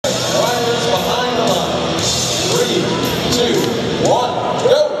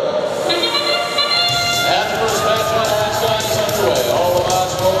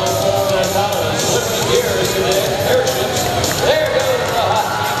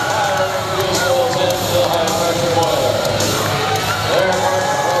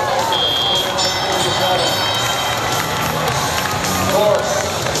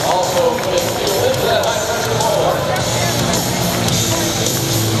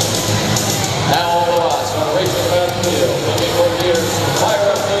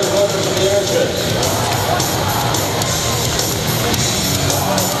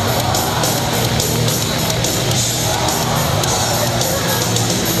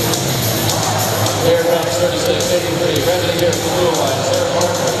Here comes 3683, ready here for Blue Alliance. Air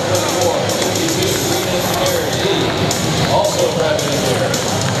Partner, 3452, Green Engineer D, also ready here.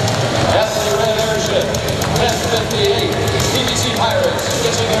 Anthony Red Airship, 1058, PVC Pirates,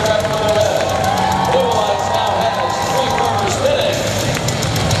 pitching their up for the red. Blue Alliance now has 3 rotors spinning.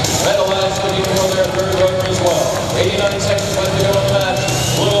 Red Alliance looking for their 3rd rotor as well. 89 seconds left to go in the match.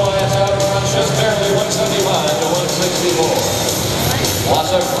 Blue Alliance out in front, just barely 175 to 164.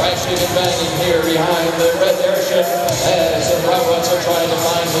 Lots of crashing and banging here behind the red airship as the robots are trying to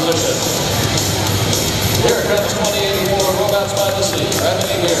find position. Here comes 2084 Robots by the Sea,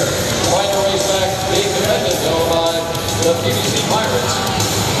 revenuing here. Trying to race back, being defended though by the PVC Pirates.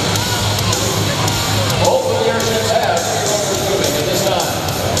 Both of the airships have 3 rotors moving at this time.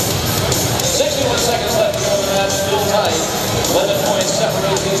 61 seconds left to go in the match, still tight. 11 points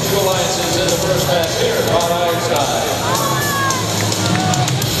separate these 2 alliances in the first match here on Einstein.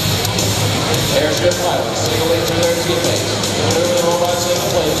 Airship pilots signaling to their teammates. Maneuver the robots into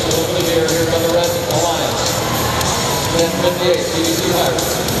place. Look at the gear. Here come the Red Alliance. 1058, PVC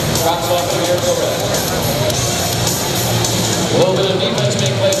Pirates. Drops off the gear for red. A little bit of defense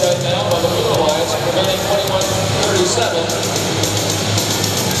being played right now by the Blue Alliance, preventing 2137.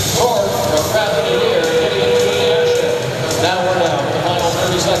 Torque from gravity here, getting into the airship. Now we're down. The final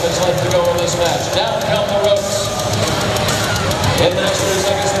 30 seconds left to go in this match. Down come the ropes. In the next